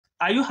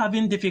Are you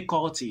having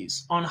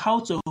difficulties on how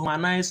to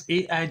humanize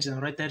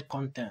AI-generated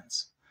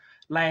content?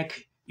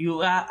 Like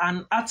you are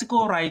an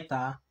article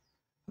writer,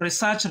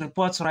 research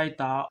report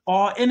writer,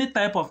 or any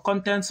type of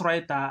content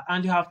writer,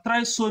 and you have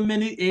tried so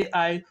many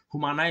AI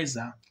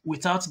humanizer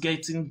without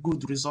getting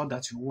good result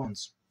that you want.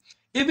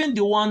 Even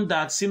the one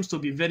that seems to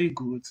be very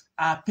good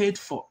are paid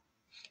for.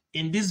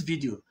 In this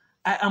video,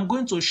 I am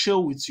going to share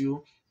with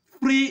you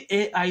free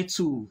AI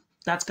tool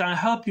that can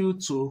help you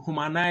to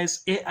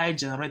humanize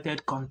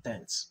AI-generated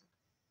content.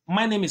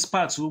 My name is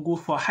Pat Ugu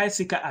for High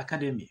Seeker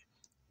Academy.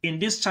 In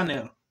this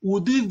channel, we'll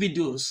do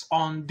videos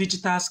on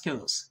digital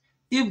skills.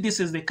 If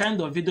this is the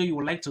kind of video you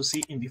would like to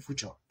see in the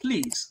future,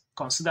 please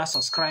consider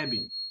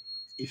subscribing.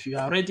 If you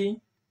are ready,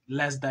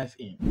 let's dive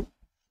in.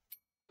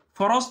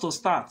 For us to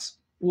start,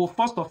 we'll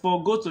first of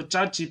all go to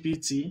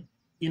ChatGPT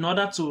in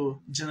order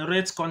to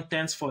generate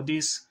content for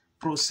this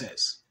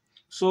process.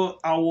 So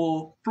I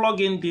will plug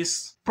in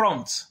this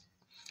prompt.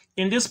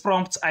 In this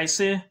prompt, I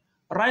say,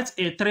 write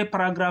a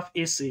 3-paragraph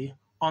essay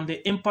on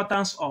the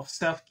importance of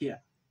self-care.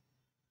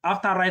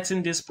 After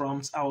writing this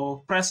prompt, I will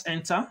press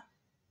enter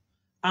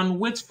and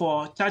wait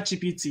for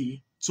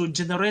ChatGPT to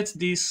generate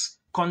this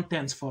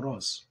content for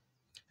us.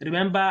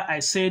 Remember,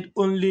 I said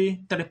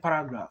only 3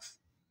 paragraphs.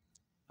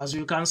 As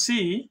you can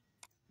see,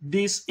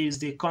 this is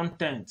the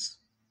content.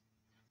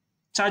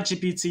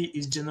 ChatGPT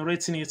is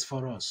generating it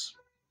for us.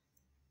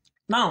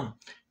 Now,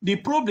 the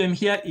problem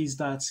here is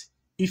that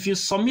if you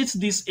submit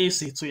this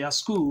essay to your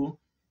school,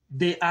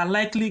 they are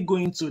likely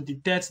going to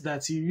detect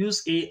that you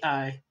use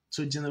AI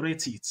to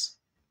generate it.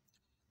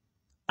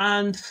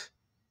 And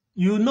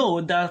you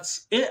know that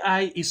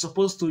AI is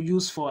supposed to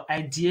use for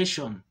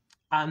ideation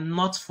and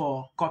not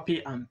for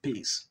copy and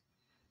paste.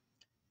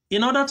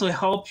 In order to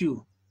help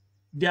you,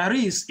 there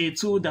is a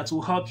tool that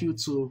will help you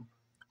to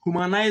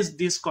humanize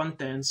this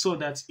content so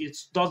that it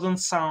doesn't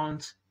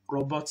sound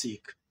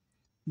robotic.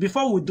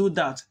 Before we do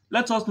that,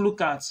 let us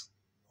look at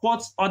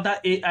what other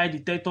AI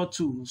detector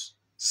tools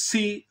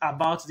see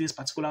about this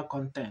particular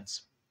content.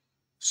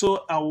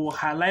 So I will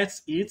highlight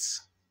it.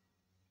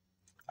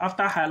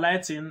 After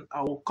highlighting,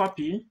 I will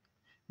copy.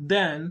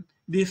 Then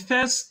the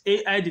first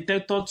AI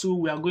detector tool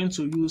we are going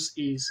to use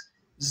is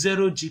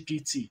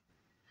ZeroGPT.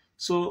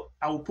 So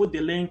I will put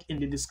the link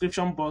in the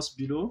description box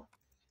below.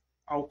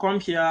 I'll come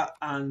here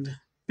and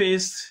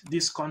paste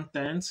this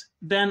content.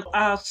 Then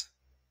ask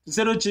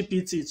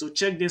ZeroGPT to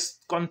check this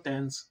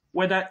content,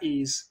 whether it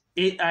is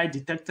AI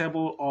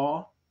detectable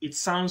or it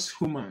sounds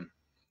human.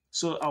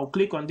 So I'll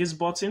click on this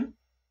button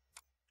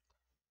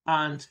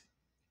and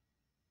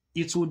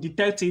it will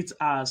detect it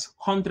as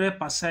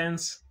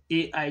 100%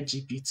 AI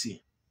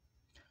GPT.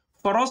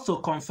 For us to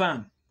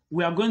confirm,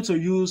 we are going to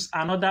use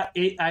another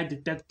AI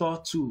detector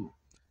tool,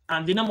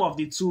 and the name of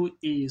the tool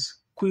is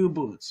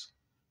Quillbot.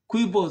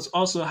 Quillbot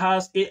also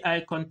has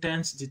AI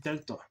content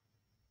detector.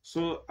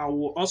 So I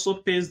will also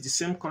paste the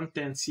same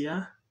content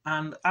here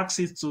and ask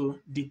it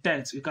to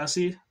detect. You can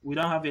see we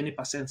don't have any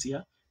percent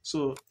here.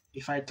 So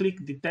if I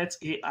click detect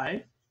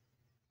AI,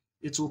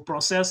 it will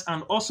process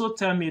and also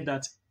tell me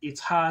that it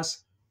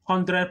has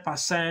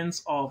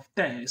 100% of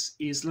text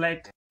is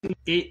like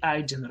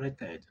AI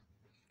generated.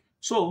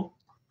 So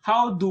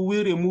how do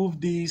we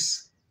remove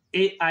these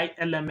AI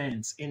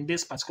elements in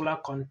this particular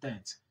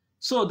content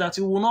so that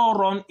it will not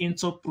run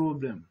into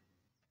problem?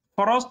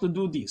 For us to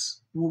do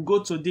this, we'll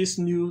go to this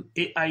new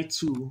AI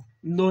tool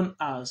known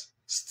as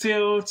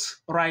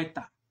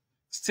StealthWriter.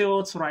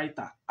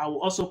 StealthWriter. I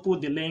will also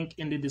put the link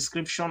in the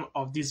description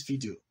of this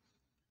video.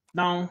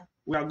 Now,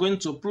 we are going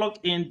to plug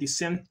in the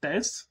same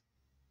text.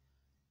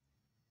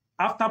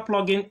 After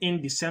plugging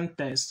in the same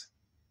text,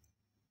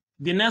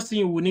 the next thing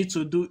you will need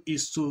to do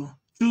is to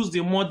choose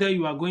the model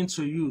you are going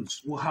to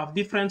use. We'll have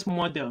different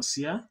models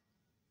here.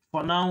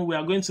 For now, we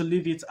are going to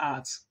leave it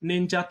at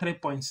Ninja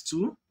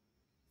 3.2.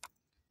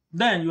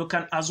 Then you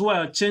can as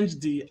well change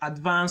the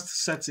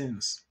advanced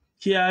settings.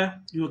 Here,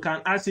 you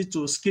can ask it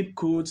to skip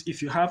code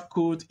if you have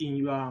code in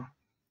your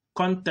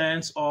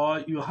content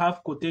or you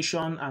have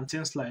quotation and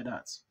things like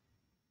that.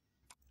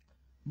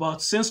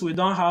 But since we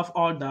don't have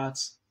all that,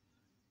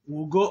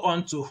 we'll go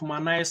on to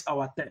humanize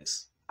our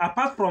text.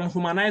 Apart from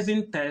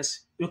humanizing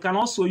text, you can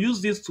also use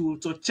this tool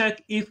to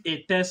check if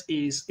a text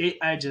is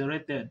AI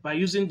generated. By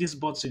using this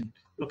button,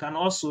 you can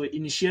also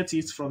initiate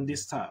it from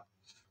this tab.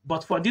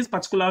 But for this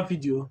particular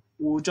video,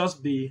 we'll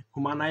just be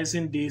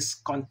humanizing this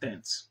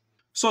content.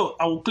 So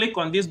I will click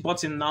on this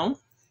button now.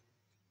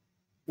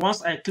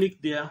 Once I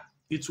click there,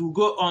 it will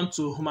go on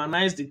to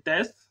humanize the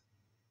text.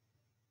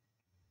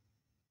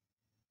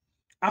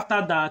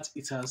 After that,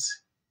 it has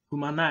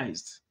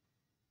humanized.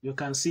 You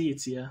can see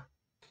it here.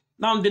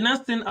 Now, the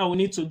next thing I will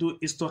need to do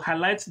is to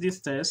highlight this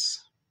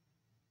text,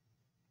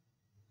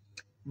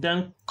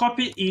 then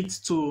copy it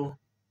to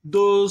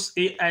those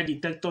AI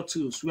detector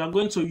tools. We are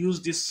going to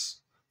use this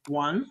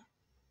one.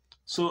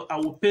 So I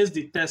will paste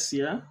the text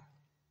here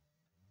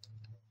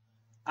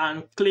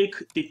and click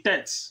the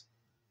text.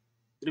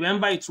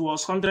 Remember, it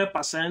was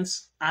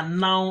 100% and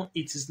now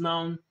it is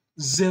now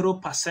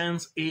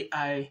 0%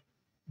 AI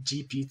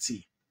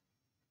GPT.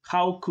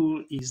 How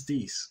cool is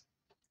this?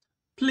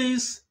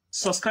 Please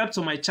subscribe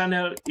to my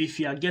channel if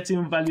you are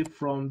getting value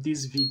from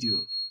this video.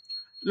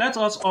 Let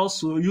us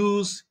also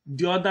use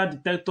the other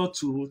detector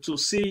tool to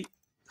see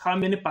how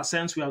many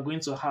percent we are going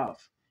to have.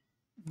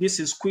 This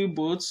is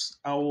Quibots.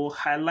 I will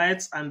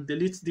highlight and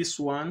delete this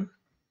one.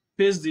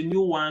 Paste the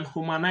new one,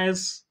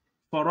 Humanize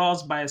for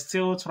us by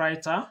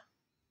StealthWriter.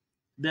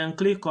 Then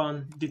click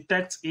on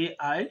Detect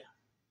AI.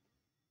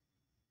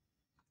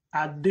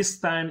 At this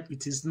time,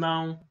 it is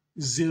now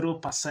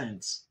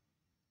 0%.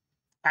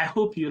 I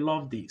hope you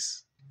love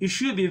this. You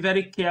should be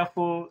very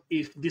careful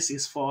if this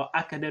is for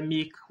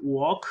academic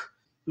work.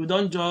 You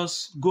don't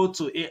just go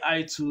to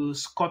AI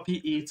tools, copy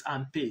it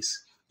and paste.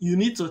 You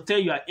need to tell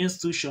your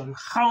institution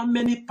how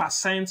many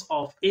percent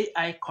of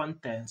AI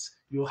content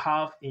you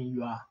have in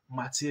your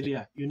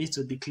material. You need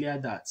to declare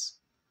that.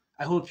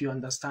 I hope you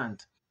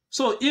understand.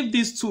 So if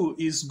this tool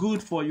is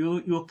good for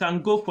you, you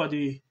can go for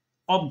the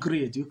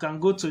upgrade. You can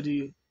go to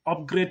the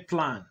upgrade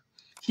plan.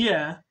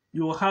 Here,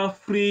 you will have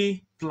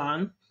free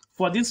plan.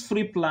 For this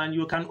free plan,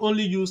 you can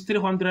only use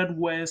 300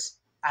 words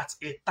at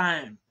a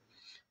time,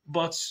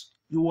 but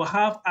you will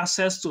have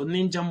access to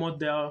Ninja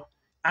model,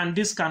 and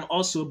this can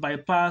also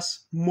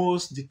bypass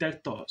most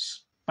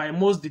detectors. By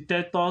most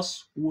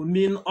detectors, we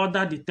mean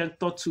other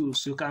detector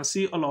tools. You can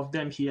see all of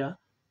them here: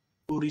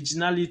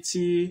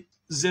 Originality,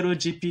 Zero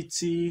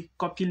GPT,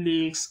 Copy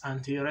Leaks,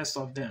 and the rest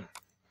of them.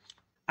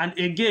 And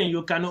again,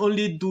 you can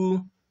only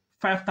do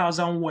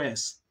 5,000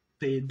 words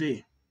per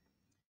day.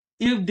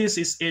 If this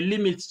is a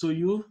limit to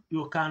you,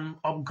 you can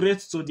upgrade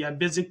to their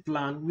basic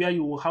plan where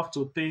you will have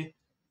to pay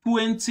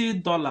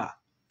 $20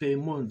 per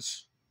month.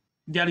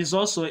 There is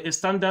also a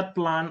standard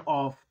plan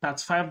of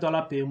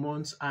 $35 per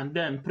month and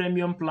then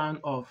premium plan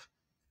of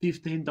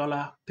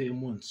 $50 per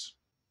month.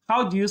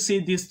 How do you see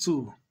this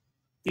tool?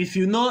 If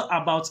you know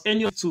about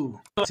any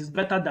tool that is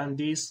better than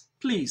this,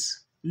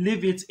 please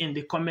leave it in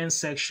the comment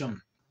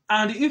section.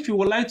 And if you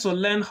would like to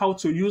learn how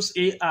to use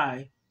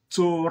AI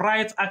to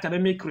write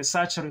academic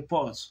research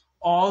reports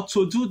or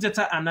to do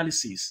data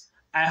analysis,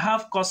 I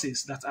have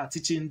courses that are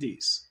teaching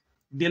this.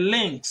 The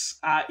links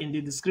are in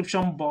the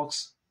description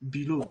box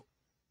below.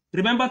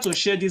 Remember to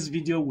share this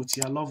video with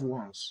your loved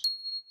ones.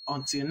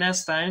 Until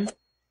next time,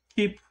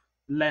 keep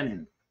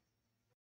learning.